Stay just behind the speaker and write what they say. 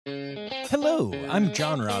Hello, I'm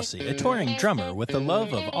John Rossi, a touring drummer with the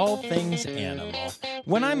love of all things animal.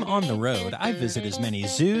 When I'm on the road, I visit as many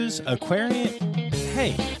zoos, aquariums...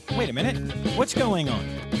 Hey, wait a minute. What's going on?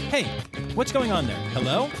 Hey, what's going on there?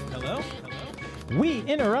 Hello? Hello? Hello? We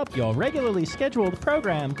interrupt your regularly scheduled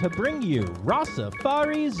program to bring you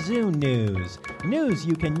Rossifari Zoo news. News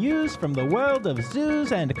you can use from the world of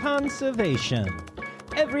zoos and conservation.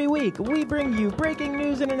 Every week, we bring you breaking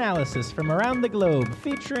news and analysis from around the globe,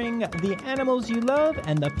 featuring the animals you love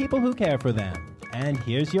and the people who care for them. And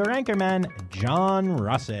here's your anchorman, John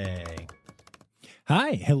Rossi.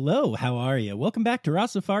 Hi, hello, how are you? Welcome back to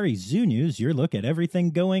Rossifari Zoo News, your look at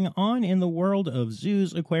everything going on in the world of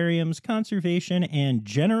zoos, aquariums, conservation, and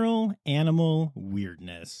general animal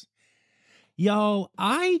weirdness. Y'all,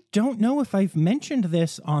 I don't know if I've mentioned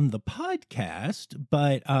this on the podcast,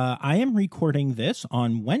 but I am recording this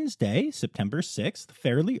on Wednesday, September 6th,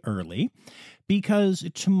 fairly early, because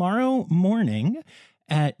tomorrow morning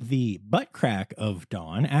at the butt crack of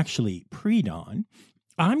dawn, actually pre-dawn,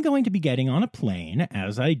 I'm going to be getting on a plane,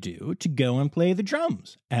 as I do, to go and play the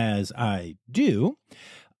drums, as I do,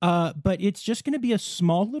 but it's just going to be a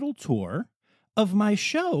small little tour of my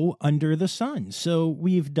show Under the Sun. So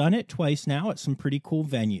we've done it twice now at some pretty cool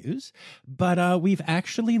venues, but we've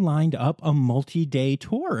actually lined up a multi-day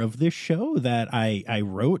tour of this show that I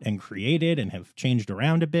wrote and created and have changed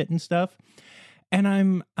around a bit and stuff.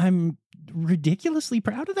 And I'm ridiculously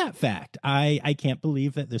proud of that fact. I can't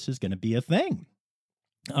believe that this is going to be a thing.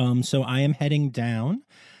 So I am heading down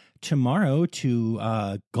tomorrow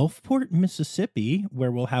to Gulfport, Mississippi, where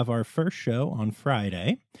we'll have our first show on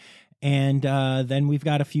Friday. And then we've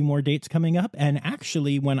got a few more dates coming up. And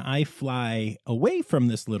actually, when I fly away from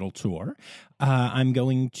this little tour, I'm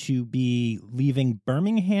going to be leaving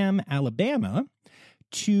Birmingham, Alabama,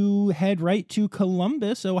 to head right to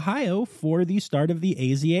Columbus, Ohio, for the start of the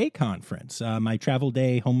AZA conference. My travel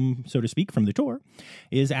day home, so to speak, from the tour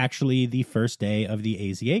is actually the first day of the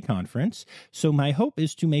AZA conference. So my hope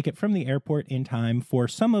is to make it from the airport in time for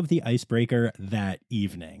some of the icebreaker that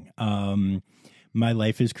evening. My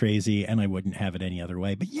life is crazy, and I wouldn't have it any other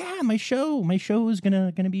way. But yeah, my show is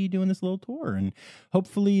gonna be doing this little tour, and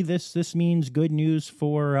hopefully this means good news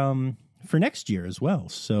for next year as well.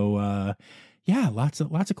 So yeah, lots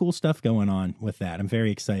of cool stuff going on with that. I'm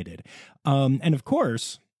very excited, and of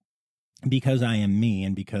course, because I am me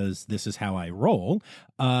and because this is how I roll,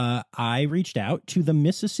 I reached out to the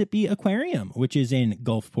Mississippi Aquarium, which is in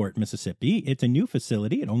Gulfport, Mississippi. It's a new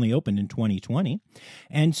facility. It only opened in 2020.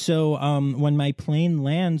 And so when my plane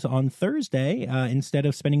lands on Thursday, instead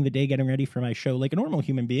of spending the day getting ready for my show like a normal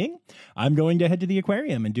human being, I'm going to head to the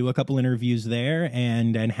aquarium and do a couple interviews there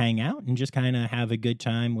and hang out and just kind of have a good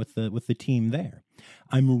time with the team there.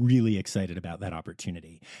 I'm really excited about that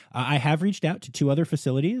opportunity. I have reached out to two other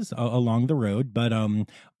facilities along the road, but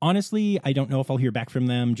honestly, I don't know if I'll hear back from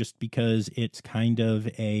them just because it's kind of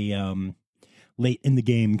a late in the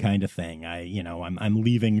game kind of thing. I'm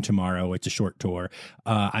leaving tomorrow. It's a short tour.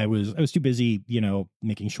 I was too busy,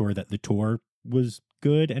 making sure that the tour was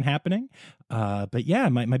good and happening. But yeah,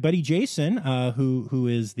 my buddy Jason, who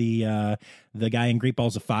is the guy in Great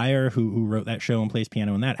Balls of Fire, who wrote that show and plays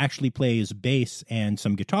piano in that, actually plays bass and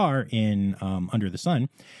some guitar in Under the Sun.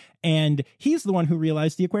 And he's the one who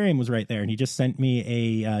realized the aquarium was right there. And he just sent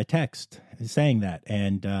me a text saying that.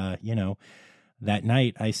 And, that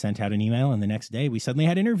night I sent out an email, and the next day we suddenly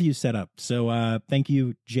had interviews set up. So thank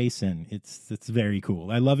you, Jason. It's very cool.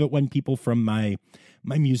 I love it when people from my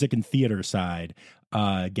music and theater side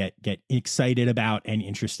get excited about and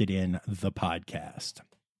interested in the podcast.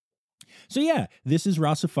 So yeah, this is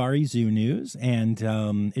Rossifari Zoo News, and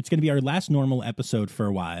it's going to be our last normal episode for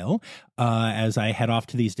a while. As I head off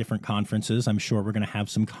to these different conferences, I'm sure we're going to have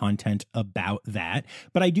some content about that.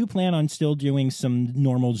 But I do plan on still doing some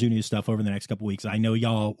normal Zoo News stuff over the next couple weeks. I know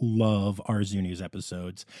y'all love our Zoo News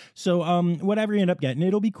episodes. So whatever you end up getting,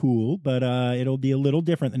 it'll be cool, but it'll be a little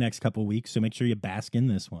different the next couple weeks. So make sure you bask in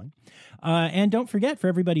this one. And don't forget, for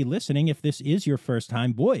everybody listening, if this is your first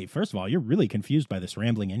time, boy, first of all, you're really confused by this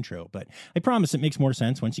rambling intro, but I promise it makes more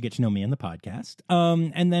sense once you get to know me in the podcast.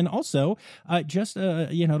 And then also, just to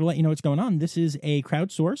let you know what's going on, this is a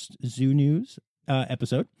crowdsourced Zoo News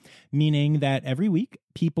episode, meaning that every week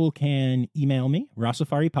people can email me,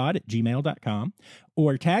 rossifaripod@gmail.com,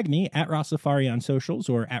 or tag me at Rossifari on socials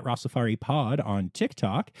or at Rossifari Pod on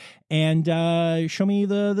TikTok and show me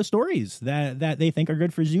the stories that they think are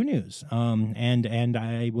good for zoo news. And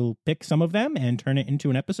I will pick some of them and turn it into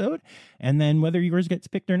an episode. And then whether yours gets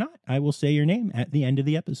picked or not, I will say your name at the end of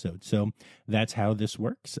the episode. So that's how this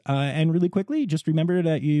works. And really quickly, just remember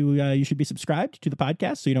that you should be subscribed to the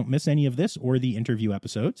podcast so you don't miss any of this or the interview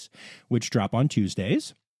episodes, which drop on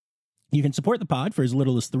Tuesdays. You can support the pod for as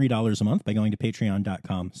little as $3 a month by going to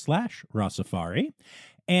patreon.com/Rossifari.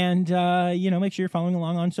 And, make sure you're following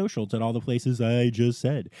along on socials at all the places I just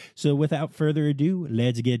said. So without further ado,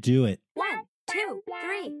 let's get to it. 1, 2,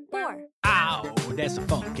 3, 4. Ow, that's a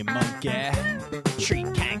funky monkey, tree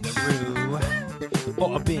kangaroo,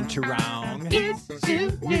 or a binturong. It's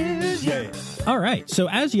zoo news. Yeah. All right. So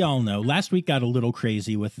as y'all know, last week got a little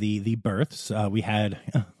crazy with the births. We had,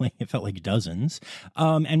 it felt like dozens.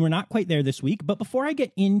 And we're not quite there this week. But before I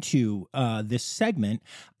get into this segment,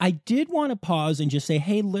 I did want to pause and just say,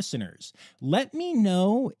 hey, listeners, let me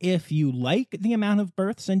know if you like the amount of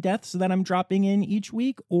births and deaths that I'm dropping in each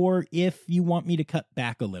week, or if you want me to cut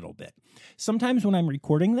back a little bit. Sometimes when I'm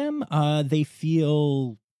recording them, they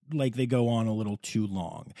feel like they go on a little too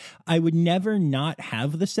long. I would never not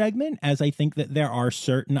have the segment, as I think that there are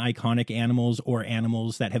certain iconic animals or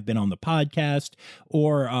animals that have been on the podcast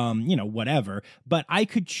or, whatever. But I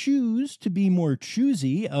could choose to be more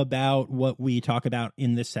choosy about what we talk about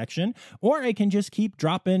in this section, or I can just keep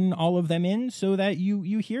dropping all of them in so that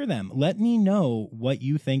you hear them. Let me know what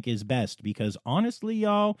you think is best, because honestly,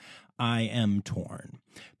 y'all, I am torn.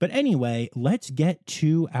 But anyway, let's get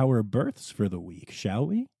to our births for the week, shall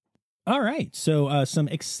we? All right, so some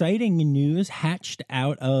exciting news hatched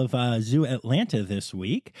out of Zoo Atlanta this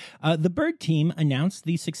week. The bird team announced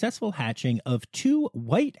the successful hatching of 2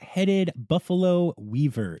 white-headed buffalo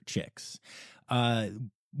weaver chicks.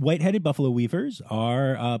 White-headed buffalo weavers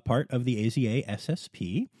are part of the AZA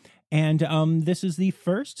SSP. And this is the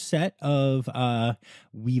first set of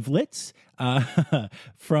weavelets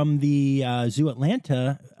from the Zoo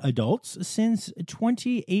Atlanta adults since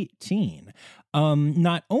 2018.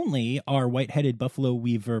 Not only are white-headed buffalo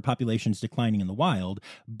weaver populations declining in the wild,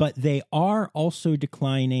 but they are also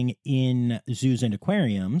declining in zoos and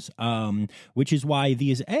aquariums, which is why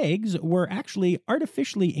these eggs were actually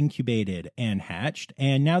artificially incubated and hatched,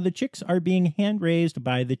 and now the chicks are being hand-raised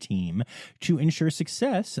by the team to ensure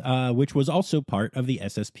success, which was also part of the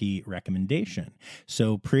SSP recommendation.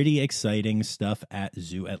 So pretty exciting stuff at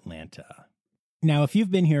Zoo Atlanta. Now, if you've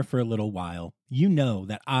been here for a little while, you know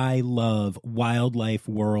that I love Wildlife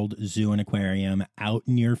World Zoo and Aquarium out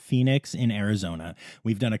near Phoenix in Arizona.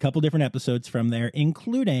 We've done a couple different episodes from there,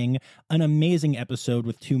 including an amazing episode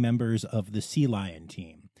with 2 members of the sea lion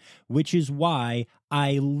team, which is why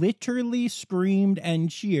I literally screamed and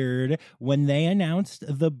cheered when they announced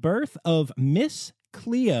the birth of Miss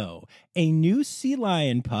Cleo, a new sea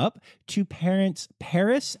lion pup to parents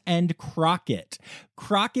Paris and Crockett.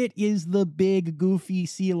 Crockett is the big goofy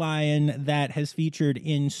sea lion that has featured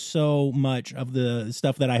in so much of the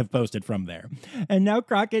stuff that I have posted from there. And now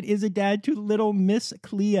Crockett is a dad to little Miss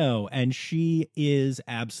Cleo, and she is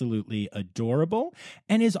absolutely adorable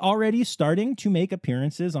and is already starting to make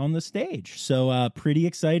appearances on the stage. So pretty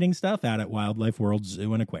exciting stuff out at Wildlife World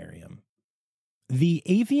Zoo and Aquarium. The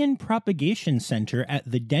Avian Propagation Center at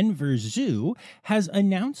the Denver Zoo has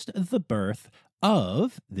announced the birth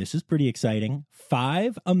of, this is pretty exciting,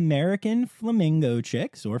 5 American flamingo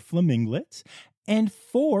chicks, or flaminglets, and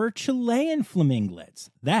 4 Chilean flaminglets.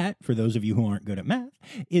 That, for those of you who aren't good at math,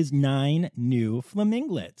 is 9 new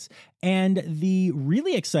flaminglets. And the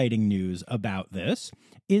really exciting news about this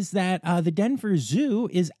is that the Denver Zoo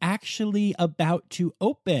is actually about to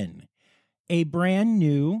open a brand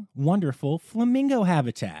new, wonderful flamingo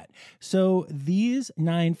habitat. So these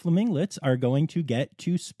 9 flaminglets are going to get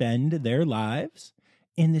to spend their lives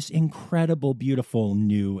in this incredible, beautiful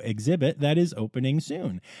new exhibit that is opening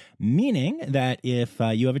soon. Meaning that if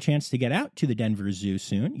you have a chance to get out to the Denver Zoo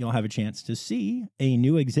soon, you'll have a chance to see a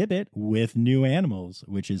new exhibit with new animals,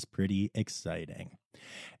 which is pretty exciting.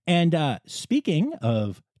 And speaking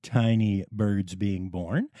of tiny birds being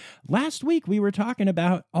born, last week we were talking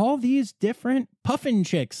about all these different puffin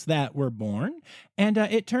chicks that were born, and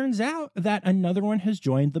it turns out that another one has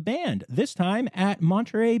joined the band, this time at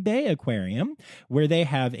Monterey Bay Aquarium, where they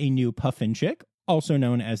have a new puffin chick, also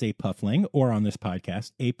known as a puffling, or on this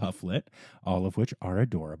podcast, a pufflet, all of which are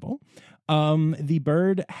adorable. The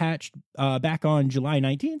bird hatched back on July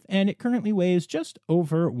 19th, and it currently weighs just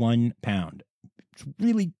over 1 pound. It's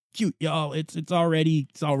really cute, y'all. It's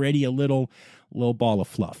already a little ball of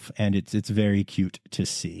fluff, and it's very cute to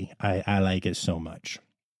see. I like it so much.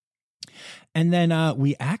 And then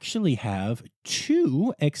we actually have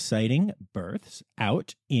 2 exciting births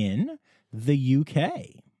out in the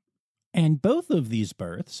UK. And both of these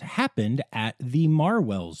births happened at the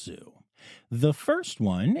Marwell Zoo. The first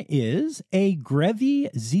one is a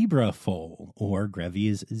Grevy zebra foal, or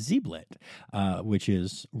Grevy's zeeblet, which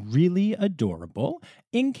is really adorable.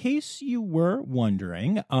 In case you were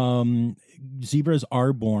wondering, zebras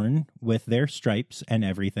are born with their stripes and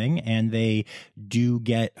everything, and they do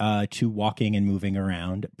get to walking and moving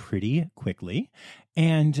around pretty quickly.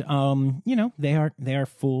 And, they are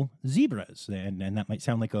full zebras. And that might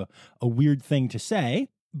sound like a weird thing to say,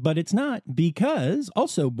 but it's not, because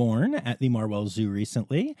also born at the Marwell Zoo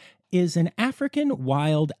recently is an African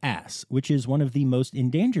wild ass, which is one of the most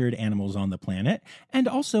endangered animals on the planet, and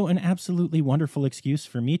also an absolutely wonderful excuse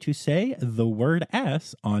for me to say the word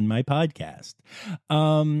ass on my podcast.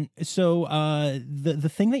 The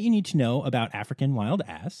thing that you need to know about African wild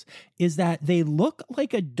ass is that they look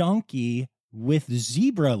like a donkey with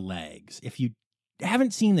zebra legs. If you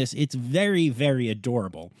haven't seen this, it's very, very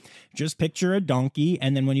adorable. Just picture a donkey,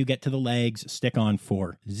 and then when you get to the legs, stick on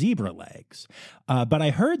 4 zebra legs. But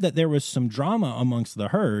I heard that there was some drama amongst the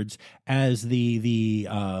herds as the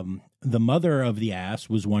mother of the ass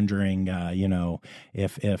was wondering,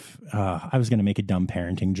 if I was going to make a dumb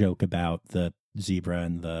parenting joke about the zebra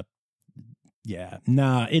and the. Yeah,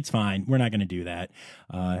 nah, it's fine. We're not going to do that.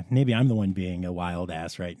 Maybe I'm the one being a wild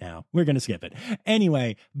ass right now. We're going to skip it.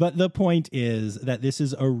 Anyway, but the point is that this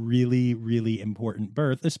is a really, really important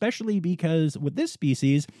birth, especially because with this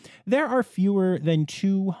species, there are fewer than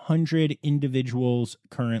 200 individuals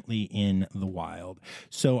currently in the wild.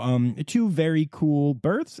 So 2 very cool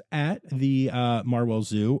births at the Marwell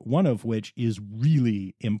Zoo, one of which is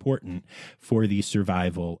really important for the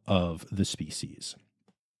survival of the species.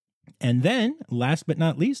 And then, last but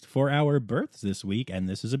not least, for our births this week, and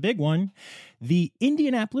this is a big one, the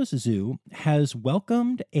Indianapolis Zoo has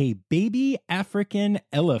welcomed a baby African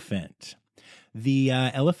elephant. The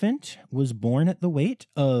elephant was born at the weight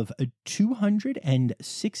of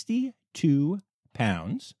 262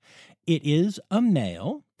 pounds. It is a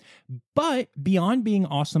male. But beyond being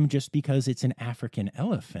awesome just because it's an African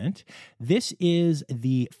elephant, this is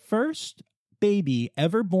the first baby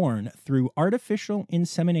ever born through artificial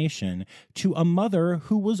insemination to a mother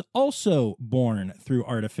who was also born through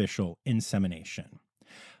artificial insemination.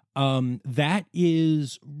 That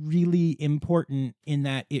is really important in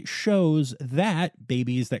that it shows that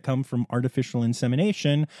babies that come from artificial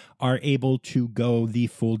insemination are able to go the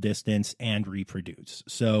full distance and reproduce.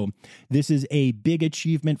 So this is a big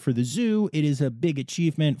achievement for the zoo. It is a big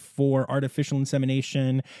achievement for artificial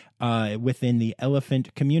insemination within the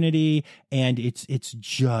elephant community, and it's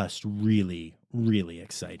just really, really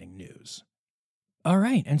exciting news. All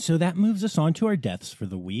right, and so that moves us on to our deaths for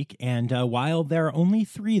the week, and while there are only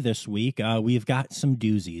 3 this week, we've got some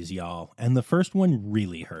doozies, y'all, and the first one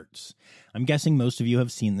really hurts. I'm guessing most of you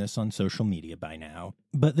have seen this on social media by now,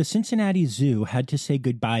 but the Cincinnati Zoo had to say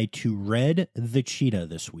goodbye to Red the cheetah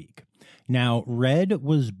this week. Now, Red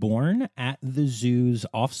was born at the zoo's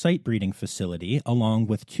off-site breeding facility along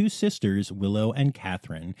with 2 sisters, Willow and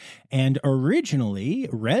Catherine, and originally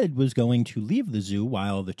Red was going to leave the zoo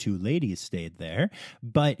while the 2 ladies stayed there,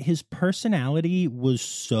 but his personality was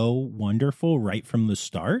so wonderful right from the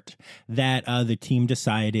start that the team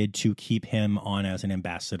decided to keep him on as an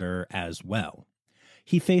ambassador as well.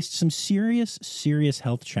 He faced some serious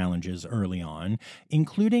health challenges early on,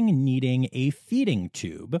 including needing a feeding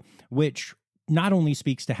tube, which not only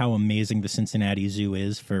speaks to how amazing the Cincinnati Zoo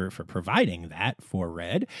is for providing that for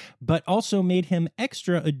Red, but also made him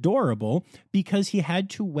extra adorable because he had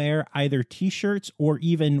to wear either t-shirts or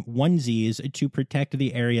even onesies to protect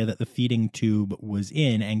the area that the feeding tube was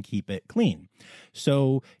in and keep it clean.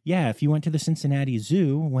 So, yeah, if you went to the Cincinnati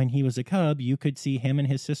Zoo when he was a cub, you could see him and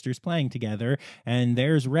his sisters playing together, and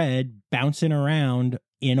there's Red bouncing around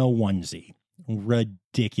in a onesie.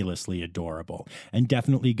 Ridiculously adorable. And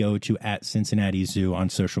definitely go to @Cincinnati Zoo on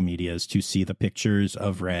social medias to see the pictures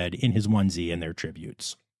of Red in his onesie and their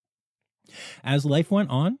tributes. As life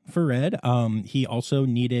went on for Red, he also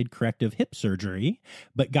needed corrective hip surgery,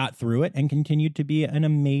 but got through it and continued to be an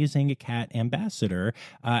amazing cat ambassador.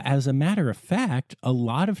 As a matter of fact, a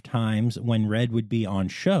lot of times when Red would be on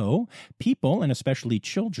show, people, and especially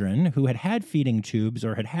children who had had feeding tubes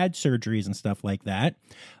or had had surgeries and stuff like that,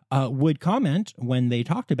 would comment when they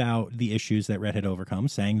talked about the issues that Red had overcome,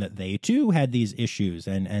 saying that they too had these issues,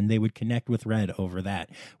 and they would connect with Red over that,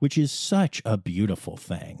 which is such a beautiful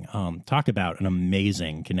thing. Talk about an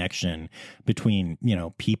amazing connection between,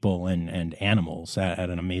 people and animals at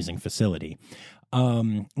an amazing facility.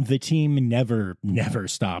 The team never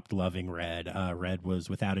stopped loving Red. Red was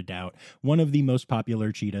without a doubt one of the most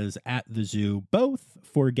popular cheetahs at the zoo, both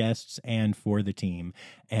for guests and for the team.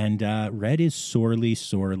 And Red is sorely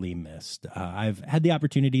missed. I've had the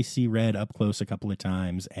opportunity to see Red up close a couple of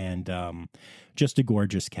times, and just a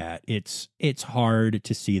gorgeous cat. It's hard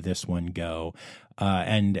to see this one go.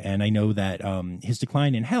 And I know that his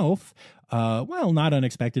decline in health, well, not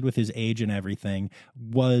unexpected with his age and everything,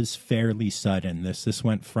 was fairly sudden. This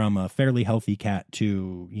went from a fairly healthy cat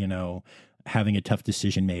to, having a tough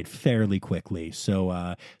decision made fairly quickly.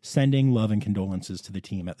 So sending love and condolences to the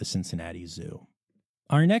team at the Cincinnati Zoo.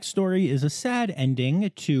 Our next story is a sad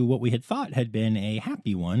ending to what we had thought had been a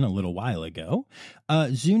happy one a little while ago.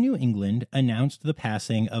 Zoo New England announced the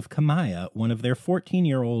passing of Kamaya, one of their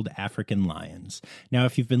 14-year-old African lions. Now,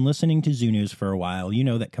 if you've been listening to Zoo News for a while, you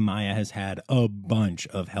know that Kamaya has had a bunch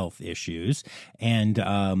of health issues and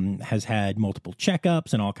has had multiple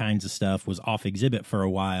checkups and all kinds of stuff, was off exhibit for a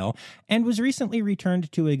while, and was recently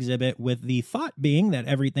returned to exhibit with the thought being that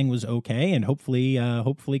everything was okay and hopefully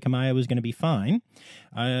Kamaya was going to be fine.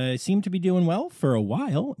 Seemed to be doing well for a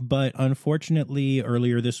while, but unfortunately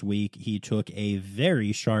earlier this week he took a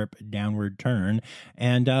very sharp downward turn,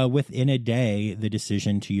 and within a day the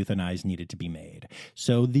decision to euthanize needed to be made.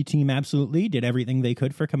 So the team absolutely did everything they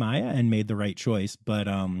could for Kamaya and made the right choice, but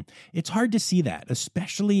it's hard to see that,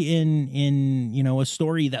 especially in a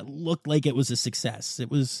story that looked like it was a success.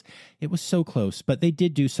 It was so close, but they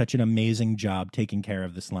did do such an amazing job taking care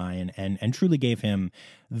of this lion and truly gave him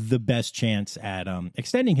the best chance at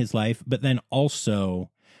extending his life, but then also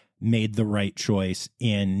made the right choice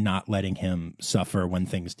in not letting him suffer when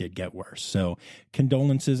things did get worse. So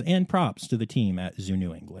condolences and props to the team at Zoo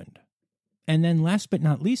New England. And then last but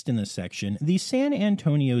not least in this section, the San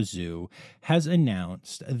Antonio Zoo has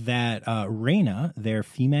announced that Reina, their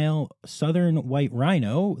female southern white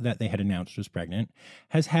rhino that they had announced was pregnant,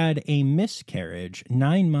 has had a miscarriage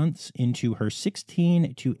 9 months into her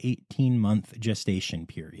 16 to 18-month gestation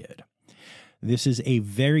period. This is a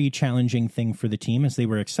very challenging thing for the team as they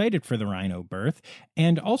were excited for the rhino birth,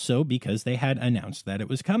 and also because they had announced that it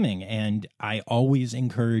was coming. And I always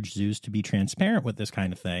encourage zoos to be transparent with this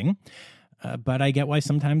kind of thing. But I get why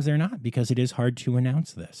sometimes they're not, because it is hard to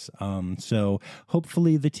announce this. So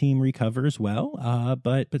hopefully the team recovers well,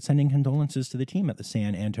 but sending condolences to the team at the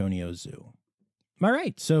San Antonio Zoo. All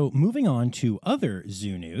right, so moving on to other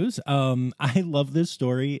zoo news. I love this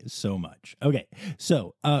story so much. Okay,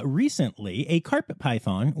 so recently a carpet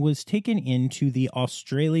python was taken into the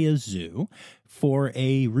Australia Zoo for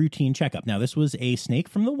a routine checkup. Now, this was a snake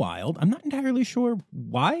from the wild. I'm not entirely sure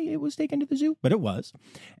why it was taken to the zoo, but it was.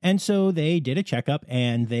 And so they did a checkup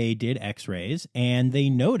and they did x-rays, and they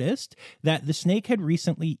noticed that the snake had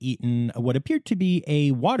recently eaten what appeared to be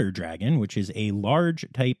a water dragon, which is a large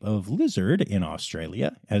type of lizard in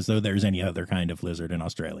Australia, as though there's any other kind of lizard in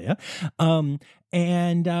Australia. They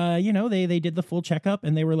did the full checkup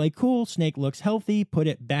and they were like, cool, snake looks healthy, put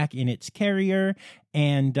it back in its carrier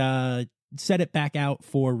and set it back out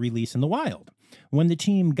for release in the wild. When the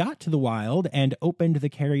team got to the wild and opened the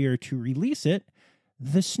carrier to release it,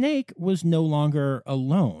 the snake was no longer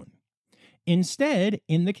alone. Instead,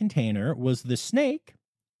 in the container was the snake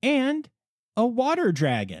and a water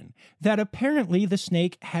dragon that apparently the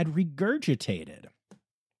snake had regurgitated.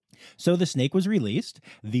 So the snake was released,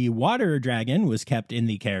 the water dragon was kept in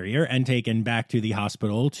the carrier and taken back to the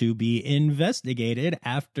hospital to be investigated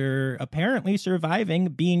after apparently surviving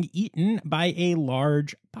being eaten by a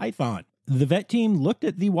large python. The vet team looked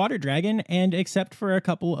at the water dragon, and except for a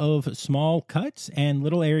couple of small cuts and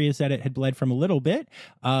little areas that it had bled from a little bit,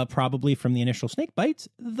 probably from the initial snake bites,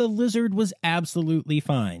 the lizard was absolutely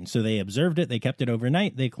fine. So they observed it, they kept it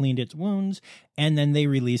overnight, they cleaned its wounds, and then they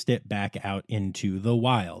released it back out into the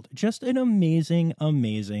wild. Just an amazing,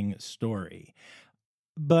 amazing story.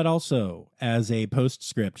 But also, as a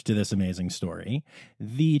postscript to this amazing story,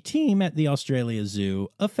 the team at the Australia Zoo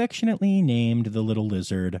affectionately named the little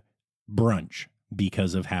lizard Brunch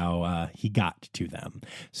because of how he got to them.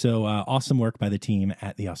 So awesome work by the team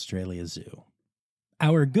at the Australia Zoo.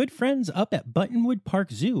 Our good friends up at Buttonwood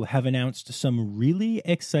Park Zoo have announced some really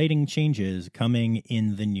exciting changes coming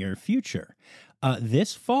in the near future.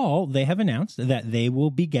 This fall, they have announced that they will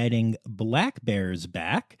be getting black bears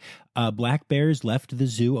back. Black bears left the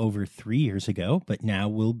zoo over 3 years ago, but now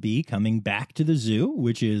will be coming back to the zoo,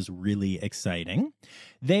 which is really exciting.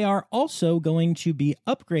 They are also going to be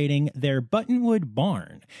upgrading their Buttonwood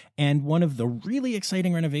barn. And one of the really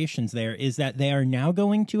exciting renovations there is that they are now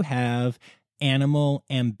going to have animal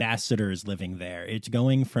ambassadors living there. It's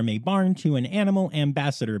going from a barn to an animal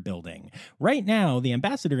ambassador building. Right now, the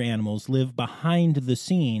ambassador animals live behind the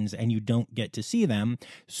scenes and you don't get to see them.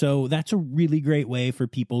 So that's a really great way for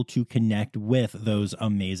people to connect with those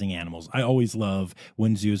amazing animals. I always love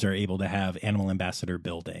when zoos are able to have animal ambassador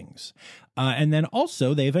buildings. And then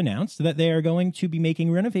also they've announced that they are going to be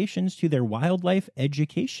making renovations to their wildlife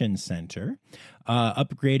education center,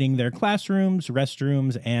 upgrading their classrooms,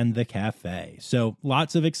 restrooms, and the cafe. So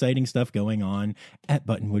lots of exciting stuff going on at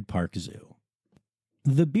Buttonwood Park Zoo.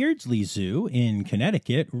 The Beardsley Zoo in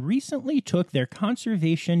Connecticut recently took their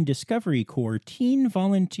Conservation Discovery Corps teen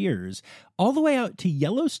volunteers all the way out to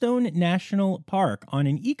Yellowstone National Park on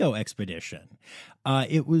an eco expedition.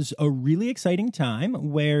 It was a really exciting time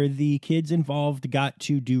where the kids involved got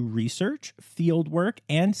to do research, field work,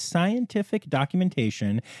 and scientific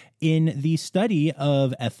documentation in the study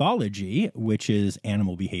of ethology, which is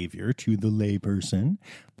animal behavior to the layperson,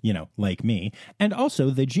 you know, like me, and also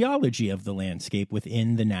the geology of the landscape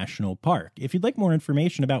within the national park. If you'd like more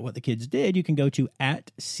information about what the kids did, you can go to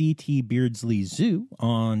 @CTBeardsleyZoo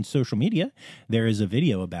on social media. There is a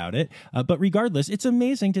video about it. But regardless, it's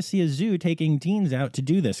amazing to see a zoo taking teens out to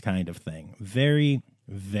do this kind of thing. Very,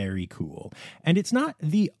 very cool. And it's not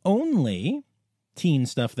the only teen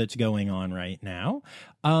stuff that's going on right now,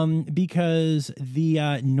 because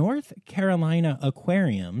the North Carolina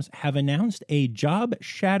aquariums have announced a job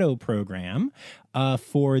shadow program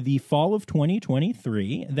for the fall of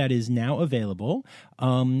 2023 that is now available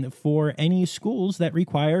for any schools that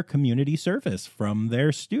require community service from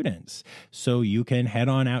their students. So you can head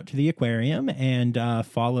on out to the aquarium and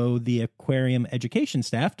follow the aquarium education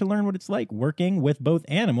staff to learn what it's like working with both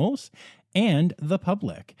animals and the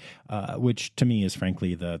public, which to me is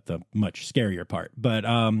frankly the much scarier part. But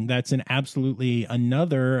that's an absolutely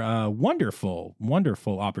another wonderful,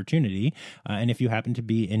 wonderful opportunity. And if you happen to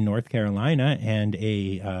be in North Carolina and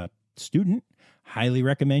a student, highly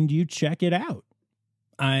recommend you check it out.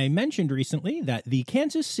 I mentioned recently that the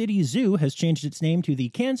Kansas City Zoo has changed its name to the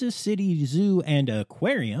Kansas City Zoo and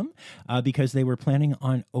Aquarium because they were planning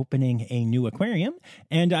on opening a new aquarium.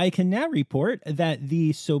 And I can now report that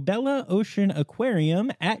the Sobella Ocean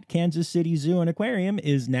Aquarium at Kansas City Zoo and Aquarium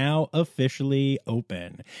is now officially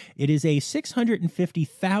open. It is a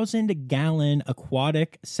 650,000-gallon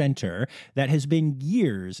aquatic center that has been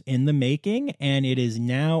years in the making, and it is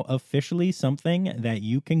now officially something that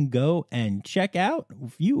you can go and check out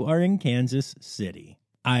if you are in Kansas City.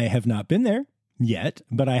 I have not been there yet,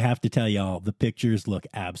 but I have to tell y'all, the pictures look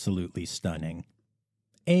absolutely stunning.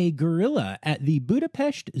 A gorilla at the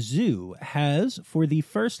Budapest Zoo has, for the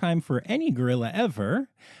first time for any gorilla ever,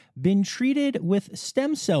 been treated with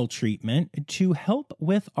stem cell treatment to help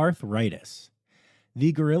with arthritis.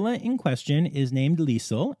 The gorilla in question is named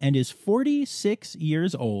Liesel and is 46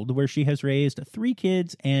 years old, where she has raised 3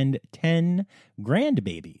 kids and 10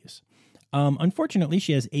 grandbabies. Unfortunately,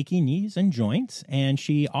 she has achy knees and joints, and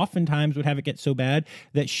she oftentimes would have it get so bad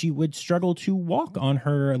that she would struggle to walk on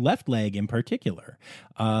her left leg in particular.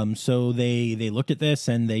 So they looked at this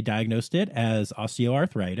and they diagnosed it as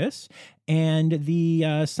osteoarthritis. And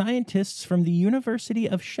the scientists from the University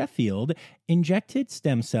of Sheffield injected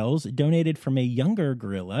stem cells donated from a younger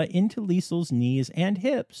gorilla into Liesel's knees and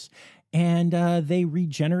hips. And they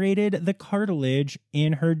regenerated the cartilage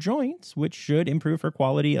in her joints, which should improve her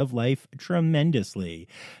quality of life tremendously.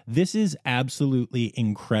 This is absolutely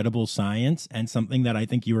incredible science and something that I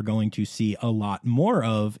think you are going to see a lot more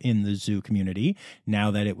of in the zoo community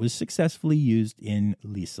now that it was successfully used in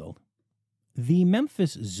Liesel. The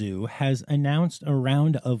Memphis Zoo has announced a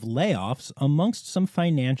round of layoffs amongst some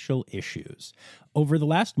financial issues. Over the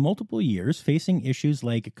last multiple years, facing issues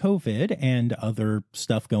like COVID and other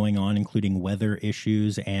stuff going on, including weather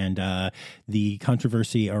issues and the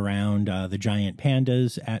controversy around the giant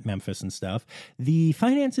pandas at Memphis and stuff, the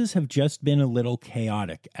finances have just been a little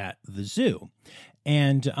chaotic at the zoo.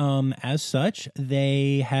 And as such,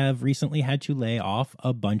 they have recently had to lay off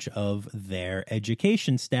a bunch of their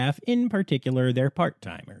education staff, in particular their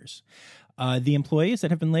part-timers. The employees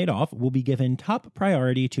that have been laid off will be given top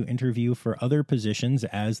priority to interview for other positions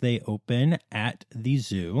as they open at the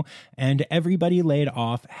zoo, and everybody laid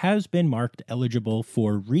off has been marked eligible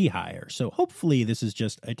for rehire. So hopefully this is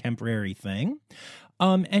just a temporary thing.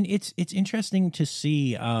 And it's interesting to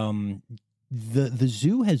see The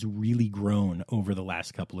zoo has really grown over the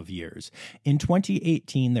last couple of years. In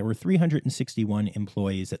 2018, there were 361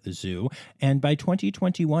 employees at the zoo, and by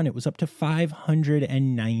 2021, it was up to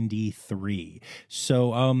 593.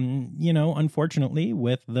 So, unfortunately,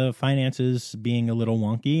 with the finances being a little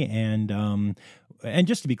wonky and and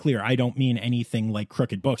just to be clear, I don't mean anything like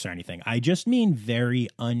crooked books or anything. I just mean very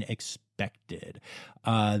unexpected.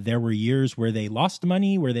 There were years where they lost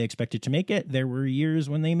money, where they expected to make it. There were years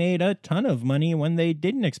when they made a ton of money when they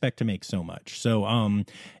didn't expect to make so much. So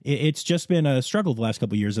it's just been a struggle the last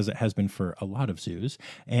couple of years, as it has been for a lot of zoos.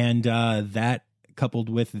 And that, coupled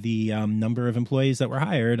with the number of employees that were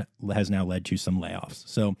hired, has now led to some layoffs.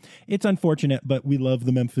 So it's unfortunate, but we love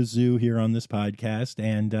the Memphis Zoo here on this podcast,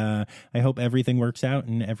 and I hope everything works out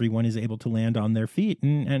and everyone is able to land on their feet,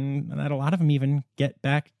 and that a lot of them even get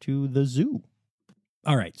back to the zoo.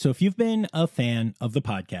 All right, so if you've been a fan of the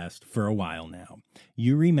podcast for a while now,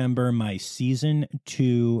 you remember my season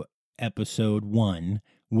 2, episode 1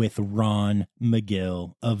 with Ron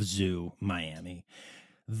Magill of Zoo Miami.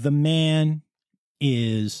 The man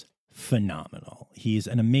is phenomenal. He's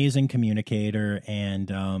an amazing communicator and,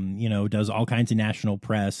 does all kinds of national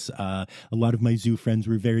press. A lot of my zoo friends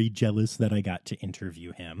were very jealous that I got to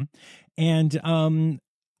interview him. And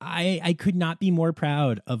I could not be more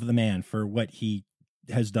proud of the man for what he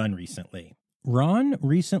has done recently. Ron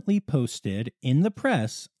recently posted in the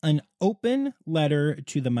press an open letter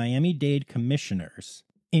to the Miami-Dade commissioners,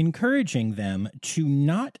 encouraging them to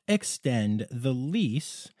not extend the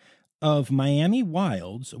lease of Miami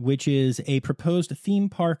Wilds, which is a proposed theme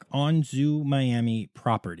park on Zoo Miami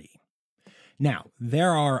property. Now,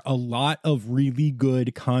 there are a lot of really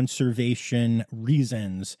good conservation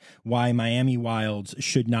reasons why Miami Wilds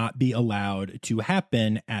should not be allowed to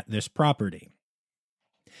happen at this property.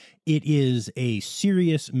 It is a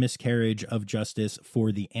serious miscarriage of justice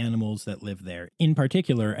for the animals that live there, in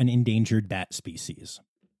particular, an endangered bat species.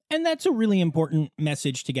 And that's a really important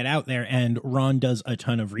message to get out there, and Ron does a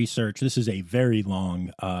ton of research. This is a very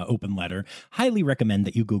long open letter. Highly recommend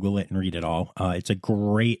that you Google it and read it all. It's a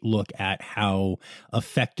great look at how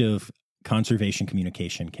effective conservation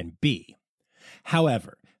communication can be.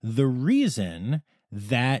 However, the reason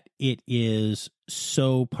that it is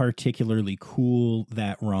so particularly cool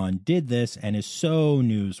that Ron did this and is so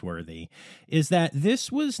newsworthy is that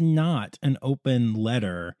this was not an open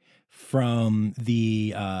letter from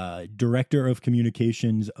the director of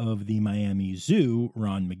communications of the Miami Zoo,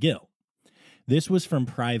 Ron Magill. This was from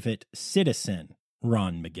private citizen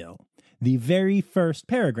Ron Magill. The very first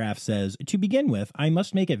paragraph says, "To begin with, I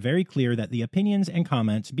must make it very clear that the opinions and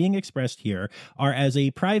comments being expressed here are as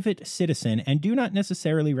a private citizen and do not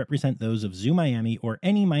necessarily represent those of Zoo Miami or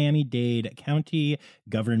any Miami-Dade County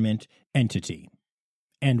government entity."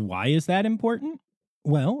 And why is that important?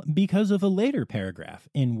 Well, because of a later paragraph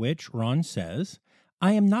in which Ron says,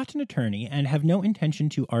 "I am not an attorney and have no intention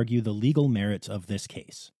to argue the legal merits of this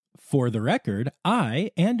case. For the record, I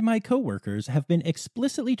and my coworkers have been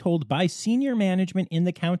explicitly told by senior management in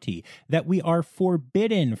the county that we are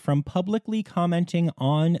forbidden from publicly commenting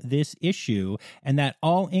on this issue and that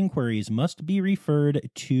all inquiries must be referred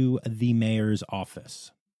to the mayor's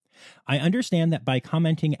office. I understand that by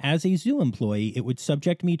commenting as a zoo employee, it would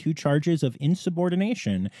subject me to charges of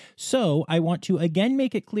insubordination, so I want to again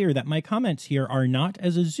make it clear that my comments here are not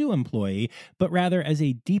as a zoo employee, but rather as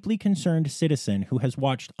a deeply concerned citizen who has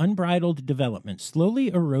watched unbridled development slowly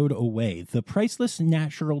erode away the priceless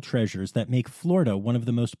natural treasures that make Florida one of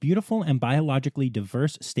the most beautiful and biologically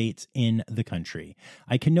diverse states in the country.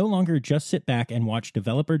 I can no longer just sit back and watch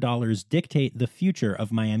developer dollars dictate the future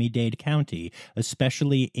of Miami-Dade County,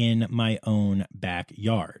 especially in my own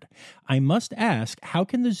backyard. I must ask, how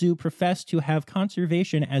can the zoo profess to have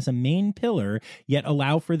conservation as a main pillar, yet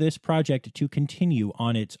allow for this project to continue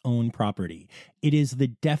on its own property? It is the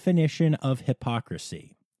definition of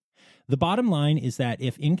hypocrisy. The bottom line is that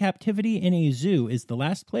if in captivity in a zoo is the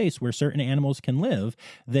last place where certain animals can live,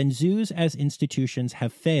 then zoos as institutions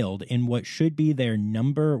have failed in what should be their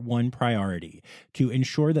number one priority, to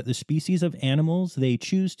ensure that the species of animals they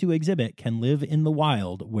choose to exhibit can live in the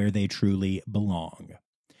wild where they truly belong."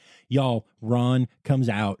 Y'all, Ron comes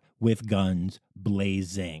out with guns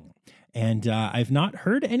blazing. And I've not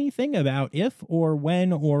heard anything about if or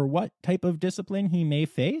when or what type of discipline he may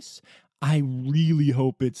face. I really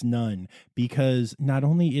hope it's none, because not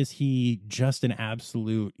only is he just an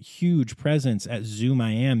absolute huge presence at Zoo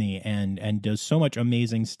Miami and does so much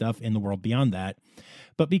amazing stuff in the world beyond that,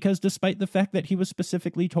 but because despite the fact that he was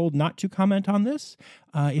specifically told not to comment on this,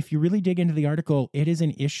 if you really dig into the article, it is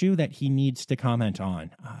an issue that he needs to comment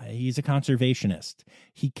on. He's a conservationist.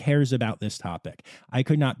 He cares about this topic. I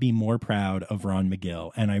could not be more proud of Ron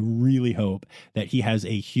Magill, and I really hope that he has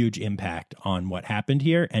a huge impact on what happened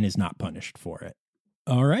here and is not punished for it.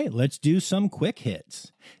 All right, let's do some quick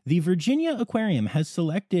hits. The Virginia Aquarium has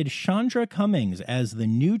selected Chandra Cummings as the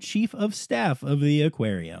new chief of staff of the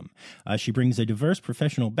aquarium. She brings a diverse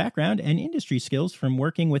professional background and industry skills from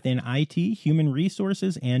working within IT, human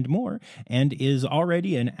resources, and more, and is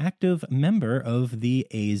already an active member of the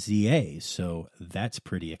AZA, so that's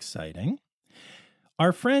pretty exciting.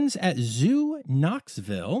 Our friends at Zoo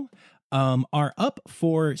Knoxville are up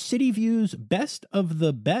for City View's Best of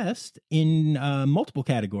the Best in multiple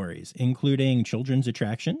categories, including children's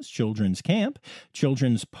attractions, children's camp,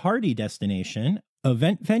 children's party destination,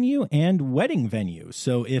 event venue, and wedding venue.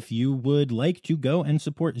 So if you would like to go and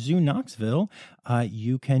support Zoo Knoxville,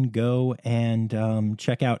 you can go and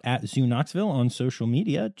check out at Zoo Knoxville on social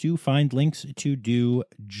media to find links to do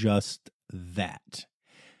just that.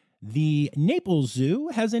 The Naples Zoo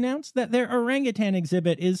has announced that their orangutan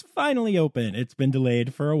exhibit is finally open. It's been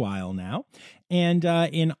delayed for a while now. And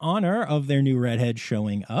in honor of their new redhead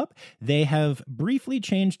showing up, they have briefly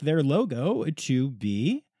changed their logo to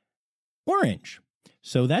be orange.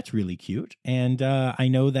 So that's really cute. And I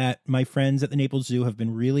know that my friends at the Naples Zoo have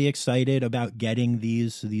been really excited about getting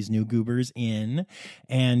these new goobers in.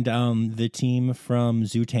 And the team from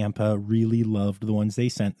Zoo Tampa really loved the ones they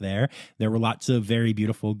sent there. There were lots of very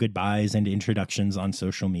beautiful goodbyes and introductions on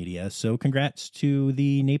social media. So congrats to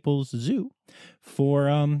the Naples Zoo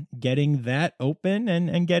for getting that open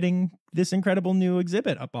and getting this incredible new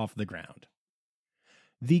exhibit up off the ground.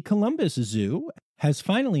 The Columbus Zoo has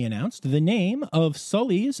finally announced the name of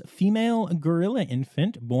Sully's female gorilla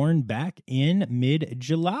infant born back in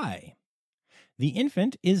mid-July. The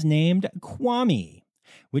infant is named Kwame,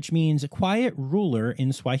 which means quiet ruler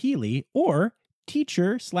in Swahili or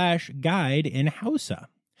teacher/guide in Hausa.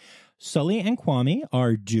 Sully and Kwame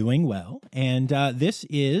are doing well, and this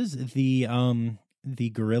is the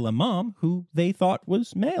gorilla mom who they thought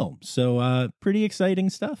was male. So pretty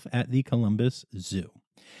exciting stuff at the Columbus Zoo.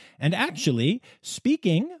 And actually,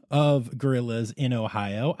 speaking of gorillas in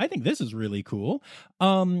Ohio, I think this is really cool.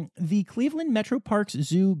 The Cleveland Metro Parks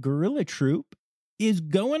Zoo Gorilla Troupe is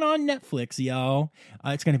going on Netflix, y'all.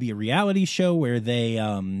 It's going to be a reality show where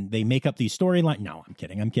they make up these storylines. No, I'm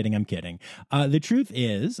kidding. The truth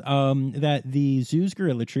is that the Zoo's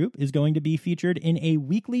Gorilla Troupe is going to be featured in a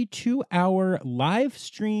weekly 2-hour live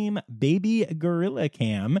stream baby gorilla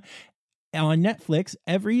cam on Netflix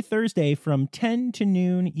every Thursday from 10 to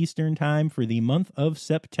noon Eastern Time for the month of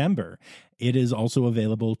September. It is also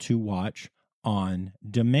available to watch on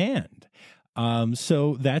demand.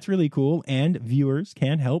 So that's really cool, and viewers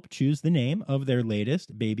can help choose the name of their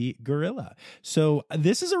latest baby gorilla. So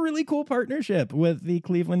this is a really cool partnership with the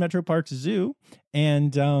Cleveland Metro Parks Zoo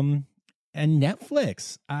and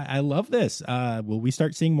Netflix. I love this. Will we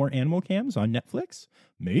start seeing more animal cams on Netflix?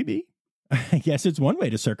 Maybe. I guess it's one way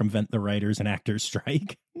to circumvent the writers and actors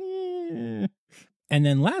strike. And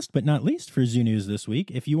then last but not least for Zoo News this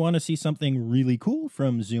week, if you want to see something really cool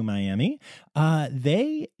from Zoo Miami,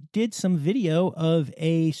 they did some video of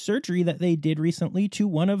a surgery that they did recently to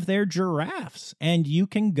one of their giraffes, and you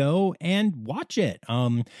can go and watch it.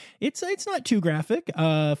 It's not too graphic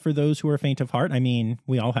for those who are faint of heart. I mean,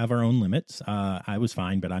 we all have our own limits. I was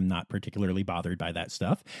fine, but I'm not particularly bothered by that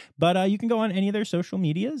stuff. But you can go on any of their social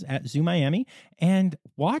medias at Zoo Miami and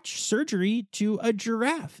watch surgery to a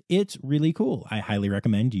giraffe. It's really cool. I highly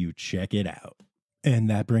recommend you check it out. And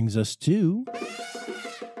that brings us to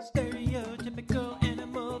Stereotypical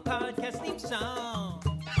Animal Podcast Theme Song.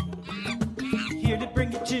 Here to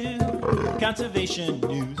bring you to conservation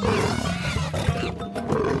news.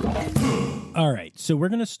 All right, so we're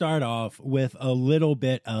going to start off with a little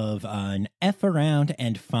bit of an F around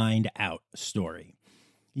and find out story.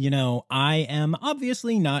 You know, I am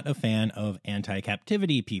obviously not a fan of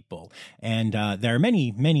anti-captivity people, and there are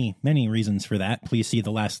many, many, many reasons for that. Please see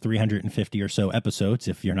the last 350 or so episodes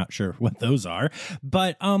if you're not sure what those are.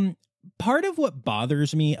 But part of what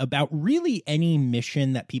bothers me about really any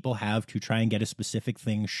mission that people have to try and get a specific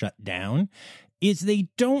thing shut down is they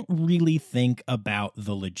don't really think about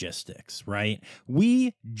the logistics, right?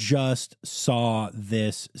 We just saw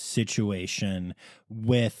this situation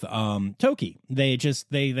with Toki. They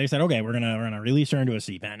said, okay, we're gonna release her into a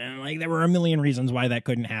sea pen, and like there were a million reasons why that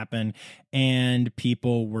couldn't happen, and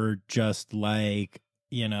people were just like,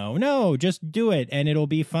 you know, no, just do it and it'll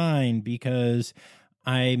be fine because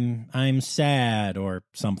I'm sad or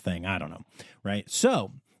something. I don't know, right?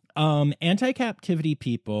 So anti-captivity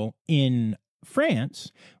people in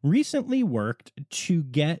France recently worked to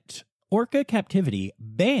get orca captivity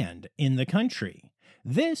banned in the country.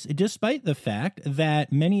 This despite the fact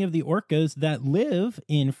that many of the orcas that live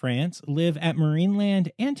in France live at Marineland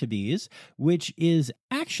Antibes, which is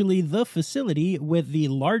actually the facility with the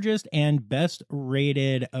largest and best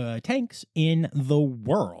rated tanks in the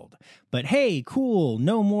world. But hey, cool,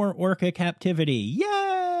 no more orca captivity.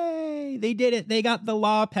 Yay! They did it. They got the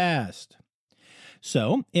law passed.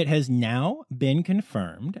 So it has now been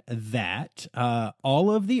confirmed that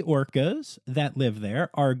all of the orcas that live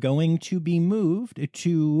there are going to be moved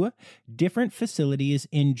to different facilities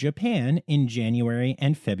in Japan in January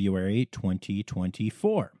and February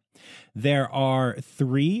 2024. There are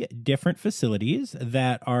 3 different facilities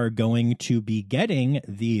that are going to be getting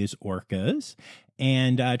these orcas,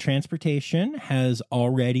 and transportation has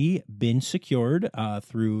already been secured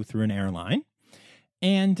through an airline.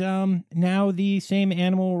 And now the same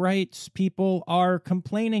animal rights people are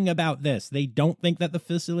complaining about this. They don't think that the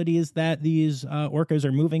facilities that these orcas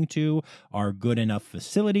are moving to are good enough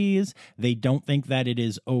facilities. They don't think that it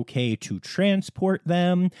is okay to transport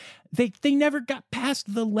them. They never got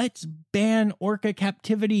past the let's ban orca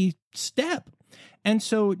captivity step. And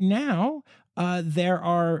so now there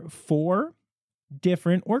are 4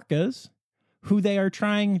 different orcas who they are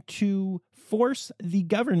trying to force the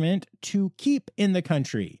government to keep in the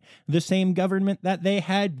country, the same government that they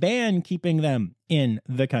had banned keeping them in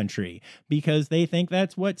the country, because they think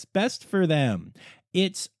that's what's best for them.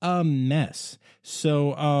 It's a mess. So,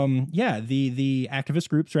 the activist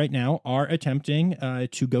groups right now are attempting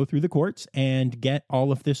to go through the courts and get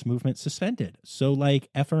all of this movement suspended. So,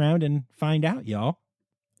 F around and find out, y'all.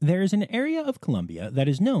 There is an area of Colombia that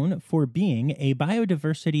is known for being a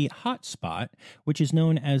biodiversity hotspot, which is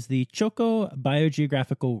known as the Choco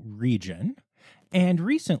Biogeographical Region. And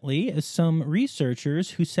recently, some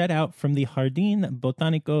researchers who set out from the Jardín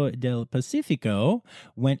Botánico del Pacífico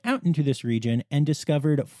went out into this region and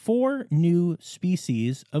discovered 4 new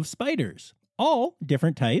species of spiders. All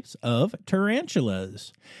different types of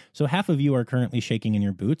tarantulas. So half of you are currently shaking in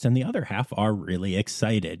your boots and the other half are really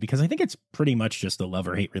excited, because I think it's pretty much just a love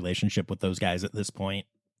or hate relationship with those guys at this point.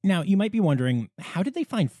 Now, you might be wondering, how did they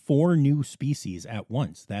find 4 new species at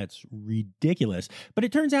once? That's ridiculous. But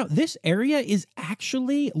it turns out this area is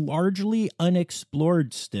actually largely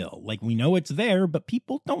unexplored still. We know it's there, but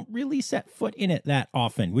people don't really set foot in it that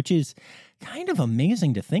often, which is kind of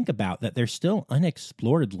amazing to think about, that there's still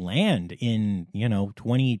unexplored land in,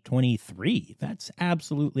 2023. That's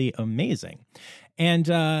absolutely amazing. And,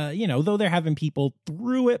 though they're having people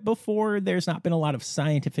through it before, there's not been a lot of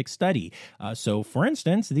scientific study. So, for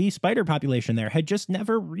instance, the spider population there had just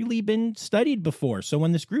never really been studied before. So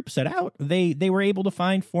when this group set out, they were able to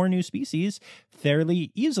find 4 new species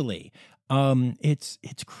fairly easily.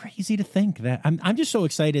 It's crazy to think that I'm just so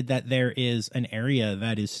excited that there is an area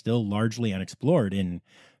that is still largely unexplored in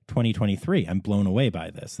 2023. I'm blown away by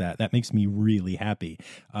this. That makes me really happy.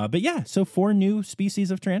 But yeah, so 4 new species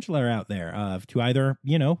of tarantula are out there to either,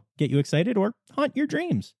 get you excited or haunt your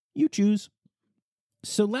dreams. You choose.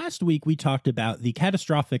 So last week we talked about the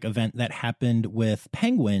catastrophic event that happened with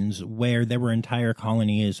penguins, where there were entire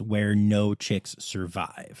colonies where no chicks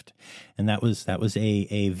survived. And that was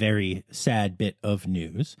a very sad bit of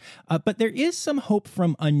news. But there is some hope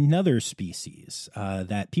from another species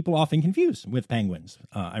that people often confuse with penguins,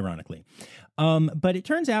 ironically. But it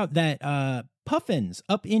turns out that puffins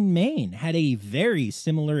up in Maine had a very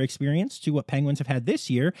similar experience to what penguins have had this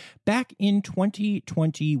year back in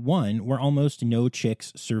 2021, where almost no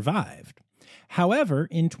chicks survived. However,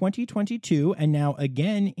 in 2022 and now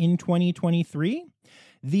again in 2023,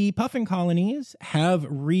 the puffin colonies have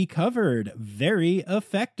recovered very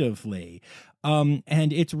effectively.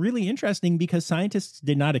 And it's really interesting because scientists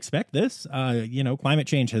did not expect this. Climate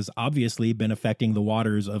change has obviously been affecting the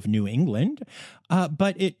waters of New England.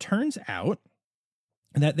 But it turns out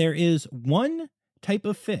that there is one type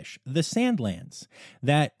of fish, the sandlance,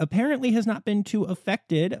 that apparently has not been too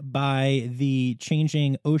affected by the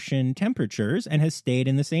changing ocean temperatures and has stayed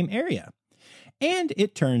in the same area. And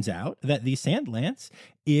it turns out that the sandlance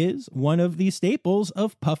is one of the staples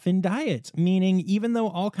of puffin diets, meaning even though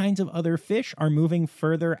all kinds of other fish are moving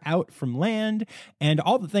further out from land, and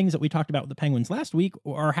all the things that we talked about with the penguins last week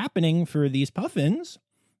are happening for these puffins,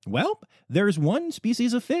 well, there's one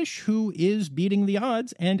species of fish who is beating the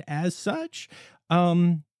odds, and as such,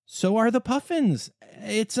 so are the puffins.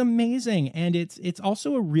 It's amazing. And it's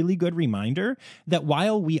also a really good reminder that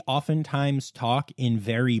while we oftentimes talk in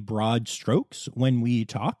very broad strokes when we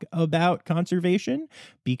talk about conservation,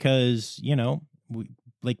 because,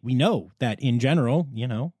 we know that in general,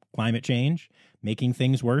 climate change, making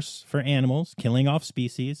things worse for animals, killing off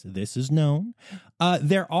species. This is known.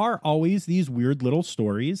 There are always these weird little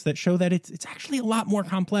stories that show that it's actually a lot more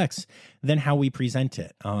complex than how we present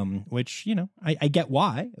it, which, I get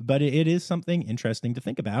why, but it is something interesting to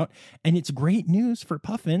think about. And it's great news for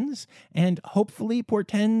puffins and hopefully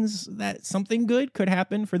portends that something good could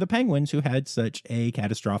happen for the penguins who had such a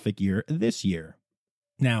catastrophic year this year.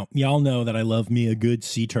 Now, y'all know that I love me a good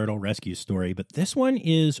sea turtle rescue story, but this one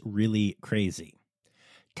is really crazy.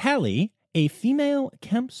 Tally, a female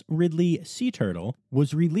Kemp's Ridley sea turtle,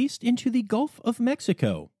 was released into the Gulf of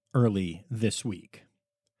Mexico early this week.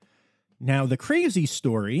 Now, the crazy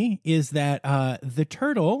story is that the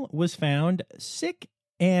turtle was found sick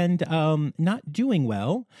and not doing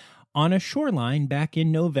well on a shoreline back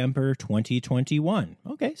in November 2021.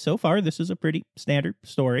 Okay, so far this is a pretty standard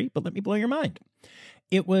story, but let me blow your mind.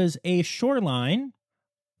 It was a shoreline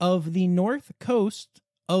of the north coast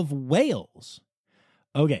of Wales.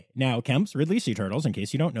 Okay, now Kemp's Ridley sea turtles, in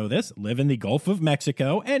case you don't know this, live in the Gulf of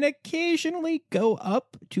Mexico and occasionally go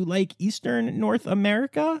up to like eastern North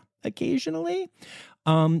America, occasionally.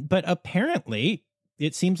 But apparently,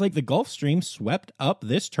 it seems like the Gulf Stream swept up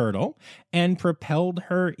this turtle and propelled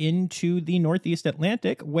her into the Northeast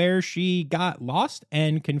Atlantic, where she got lost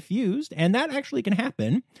and confused, and that actually can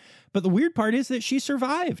happen. But the weird part is that she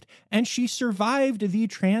survived, and she survived the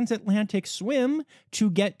transatlantic swim to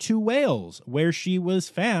get to Wales, where she was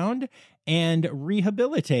found and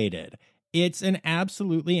rehabilitated. It's an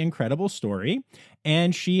absolutely incredible story,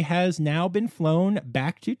 and she has now been flown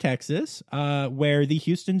back to Texas, where the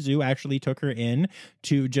Houston Zoo actually took her in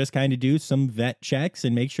to just kind of do some vet checks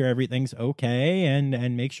and make sure everything's okay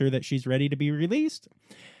and make sure that she's ready to be released.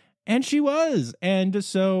 And she was. And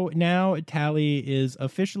so now Tally is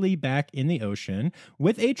officially back in the ocean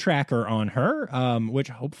with a tracker on her, which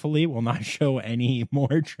hopefully will not show any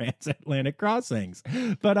more transatlantic crossings.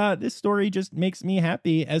 But this story just makes me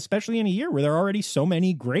happy, especially in a year where there are already so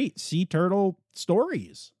many great sea turtle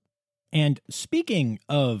stories. And speaking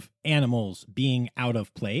of animals being out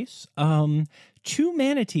of place, two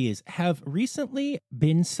manatees have recently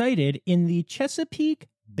been sighted in the Chesapeake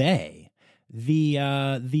Bay.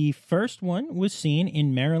 The first one was seen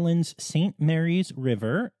in Maryland's St. Mary's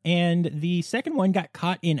River, and the second one got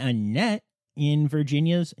caught in a net in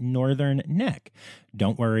Virginia's Northern Neck.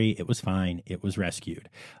 Don't worry, it was fine. It was rescued.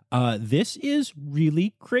 This is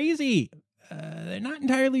really crazy. They're not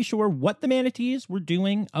entirely sure what the manatees were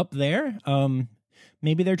doing up there.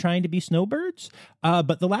 Maybe they're trying to be snowbirds.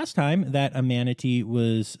 But the last time that a manatee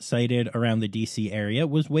was sighted around the DC area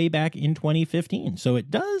was way back in 2015. So it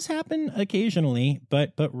does happen occasionally,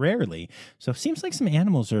 but rarely. So it seems like some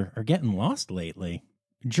animals are getting lost lately.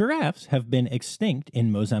 Giraffes have been extinct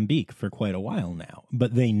in Mozambique for quite a while now,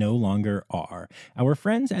 but they no longer are. Our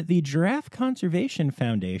friends at the Giraffe Conservation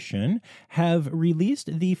Foundation have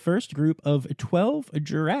released the first group of 12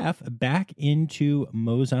 giraffe back into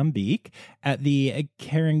Mozambique at the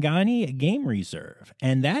Karangani Game Reserve,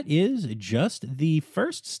 and that is just the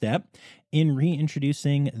first step in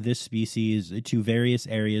reintroducing this species to various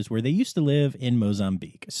areas where they used to live in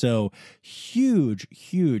Mozambique. So huge,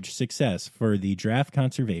 huge success for the Giraffe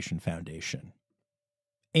Conservation Foundation.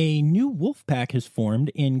 A new wolf pack has formed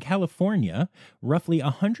in California, roughly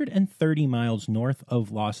 130 miles north of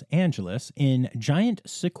Los Angeles, in Giant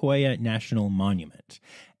Sequoia National Monument.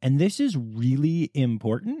 And this is really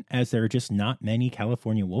important as there are just not many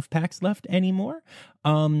California wolf packs left anymore.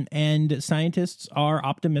 And scientists are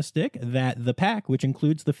optimistic that the pack, which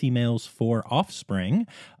includes the females' 4 offspring,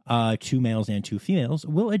 2 males and 2 females,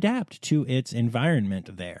 will adapt to its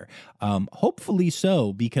environment there. Hopefully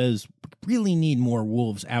so, because we really need more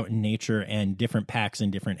wolves out in nature and different packs in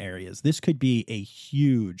different areas. This could be a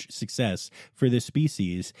huge success for this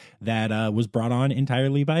species that was brought on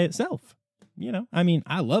entirely by itself.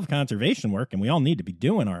 I love conservation work and we all need to be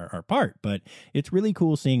doing our part, but it's really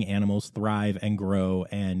cool seeing animals thrive and grow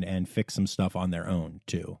and fix some stuff on their own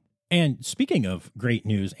too. And speaking of great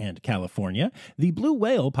news and California, the blue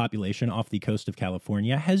whale population off the coast of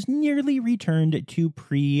California has nearly returned to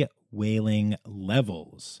pre-whaling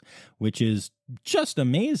levels, which is just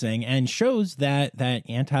amazing and shows that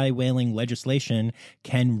anti-whaling legislation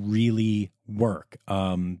can really work.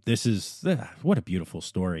 This is what a beautiful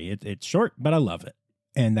story. It's short, but I love it.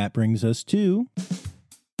 And that brings us to...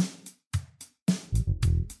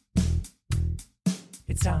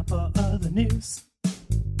 It's time for other news.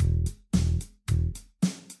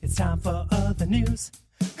 It's time for other news.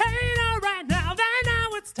 Hey, now, right now,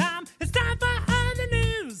 it's time. It's time for other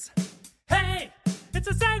news. Hey, it's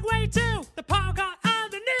a segue to the part called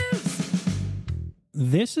other news.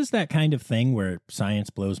 This is that kind of thing where science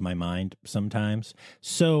blows my mind sometimes.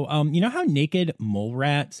 So, you know how naked mole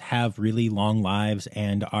rats have really long lives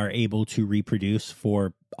and are able to reproduce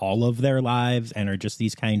for all of their lives and are just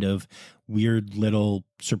these kind of weird little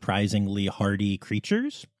surprisingly hardy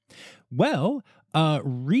creatures? Well,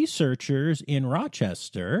 researchers in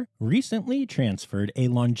Rochester recently transferred a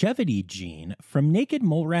longevity gene from naked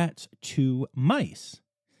mole rats to mice.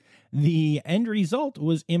 The end result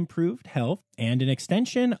was improved health and an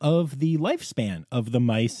extension of the lifespan of the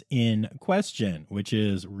mice in question, which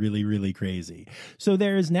is really, really crazy. So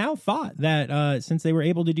there is now thought that since they were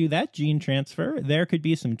able to do that gene transfer, there could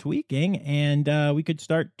be some tweaking and we could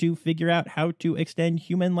start to figure out how to extend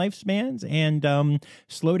human lifespans and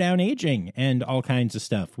slow down aging and all kinds of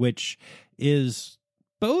stuff, which is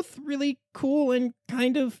both really cool and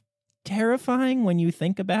kind of terrifying when you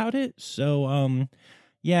think about it. So,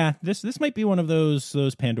 yeah, this might be one of those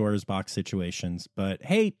Pandora's box situations, but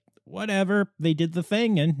hey, whatever, they did the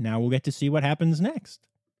thing, and now we'll get to see what happens next.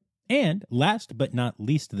 And last but not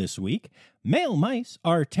least this week, male mice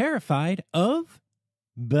are terrified of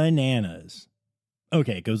bananas.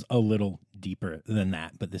 Okay, it goes a little deeper than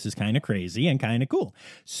that, but this is kind of crazy and kind of cool.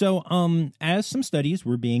 So, as some studies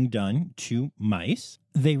were being done to mice,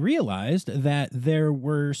 they realized that there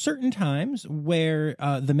were certain times where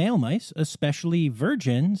the male mice, especially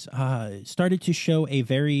virgins, started to show a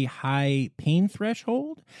very high pain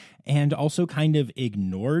threshold and also kind of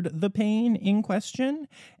ignored the pain in question.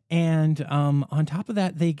 And on top of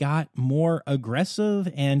that, they got more aggressive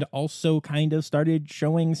and also kind of started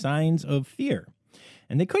showing signs of fear.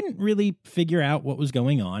 And they couldn't really figure out what was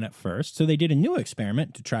going on at first, so they did a new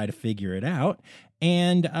experiment to try to figure it out.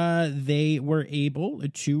 And they were able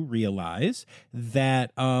to realize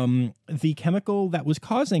that the chemical that was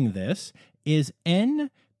causing this is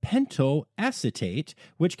N-pentyl acetate,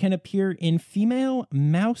 which can appear in female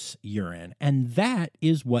mouse urine. And that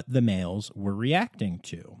is what the males were reacting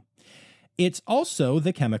to. It's also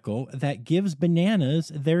the chemical that gives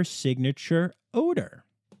bananas their signature odor.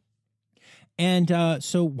 And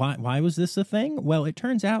so why was this a thing? Well, it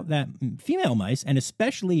turns out that female mice, and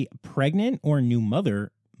especially pregnant or new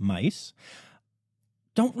mother mice,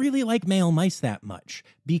 don't really like male mice that much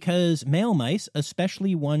because male mice,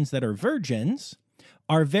 especially ones that are virgins,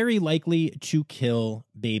 are very likely to kill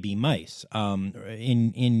baby mice.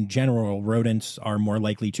 In general, rodents are more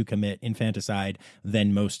likely to commit infanticide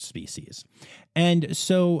than most species. And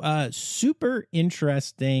so super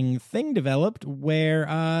interesting thing developed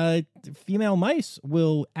where female mice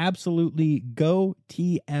will absolutely go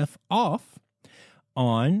TF off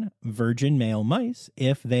on virgin male mice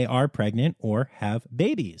if they are pregnant or have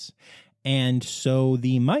babies. And so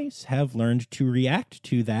the mice have learned to react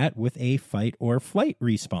to that with a fight or flight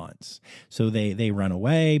response. So they run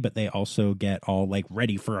away, but they also get all like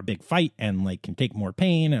ready for a big fight and like can take more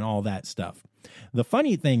pain and all that stuff. The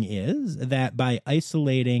funny thing is that by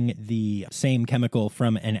isolating the same chemical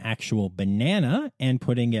from an actual banana and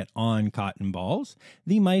putting it on cotton balls,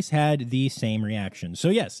 the mice had the same reaction. So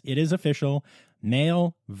yes, it is official.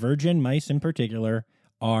 Male virgin mice in particular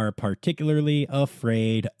are particularly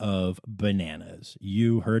afraid of bananas.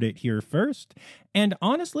 You heard it here first. And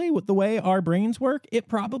honestly, with the way our brains work, it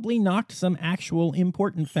probably knocked some actual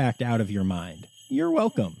important fact out of your mind. You're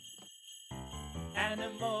welcome.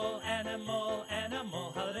 Animal, animal,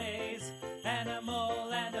 animal holidays.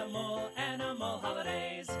 Animal, animal, animal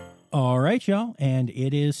holidays. All right, y'all. And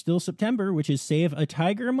it is still September, which is Save a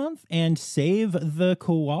Tiger Month and Save the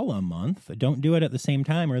Koala Month. Don't do it at the same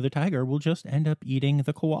time or the tiger will just end up eating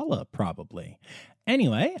the koala, probably.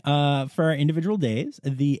 Anyway, for our individual days,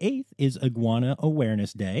 the 8th is Iguana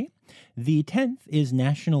Awareness Day. The 10th is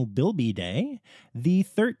National Bilby Day. The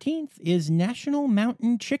 13th is National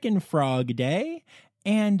Mountain Chicken Frog Day.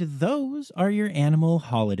 And those are your animal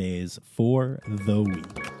holidays for the week.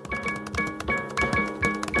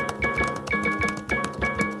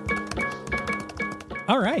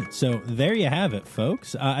 All right, so there you have it,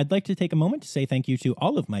 folks. I'd like to take a moment to say thank you to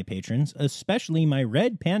all of my patrons, especially my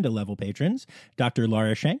Red Panda level patrons, Dr.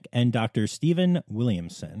 Laura Schenk and Dr. Stephen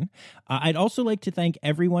Williamson. I'd also like to thank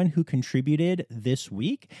everyone who contributed this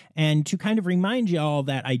week and to kind of remind y'all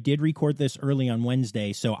that I did record this early on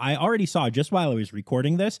Wednesday. So I already saw, just while I was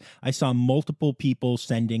recording this, I saw multiple people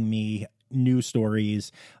sending me new stories.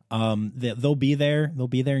 They'll be there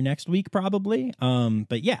next week probably.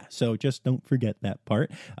 But yeah, so just don't forget that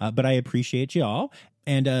part. But I appreciate y'all.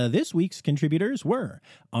 And this week's contributors were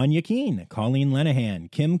Anya Keene, Colleen Lenahan,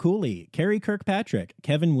 Kim Cooley, Carrie Kirkpatrick,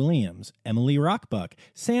 Kevin Williams, Emily Rockbuck,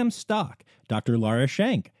 Sam Stock, Dr. Laura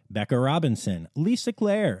Schenk, Becca Robinson, Lisa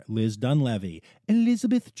Clare, Liz Dunlevy,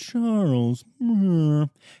 Elizabeth Charles,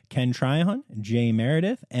 Ken Trihon, Jay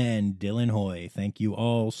Meredith, and Dylan Hoy. Thank you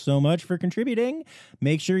all so much for contributing.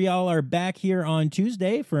 Make sure y'all are back here on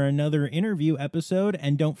Tuesday for another interview episode.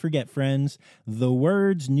 And don't forget, friends, the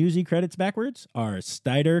words newsy credits backwards are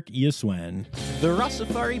Steiderk Yaswen. The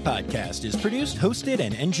Rossifari podcast is produced, hosted,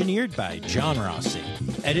 and engineered by John Rossi.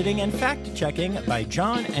 Editing and fact-checking by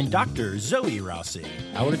John and Dr. Zoe Rossi.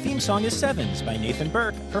 Our theme song is Sevens by Nathan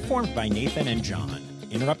Burke, performed by Nathan and John.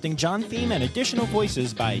 Interrupting John theme and additional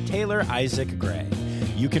voices by Taylor Isaac Gray.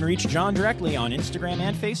 You can reach John directly on Instagram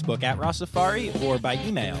and Facebook at Rossifari or by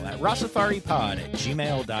email at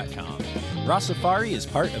rossifaripod@gmail.com. Rossifari is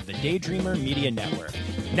part of the Daydreamer Media Network.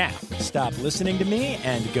 Now, stop listening to me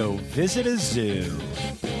and go visit a zoo.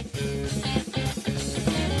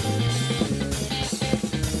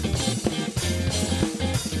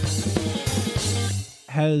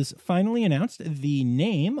 Has finally announced the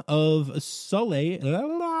name of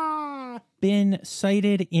Soleil been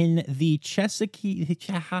cited in the Chesapeake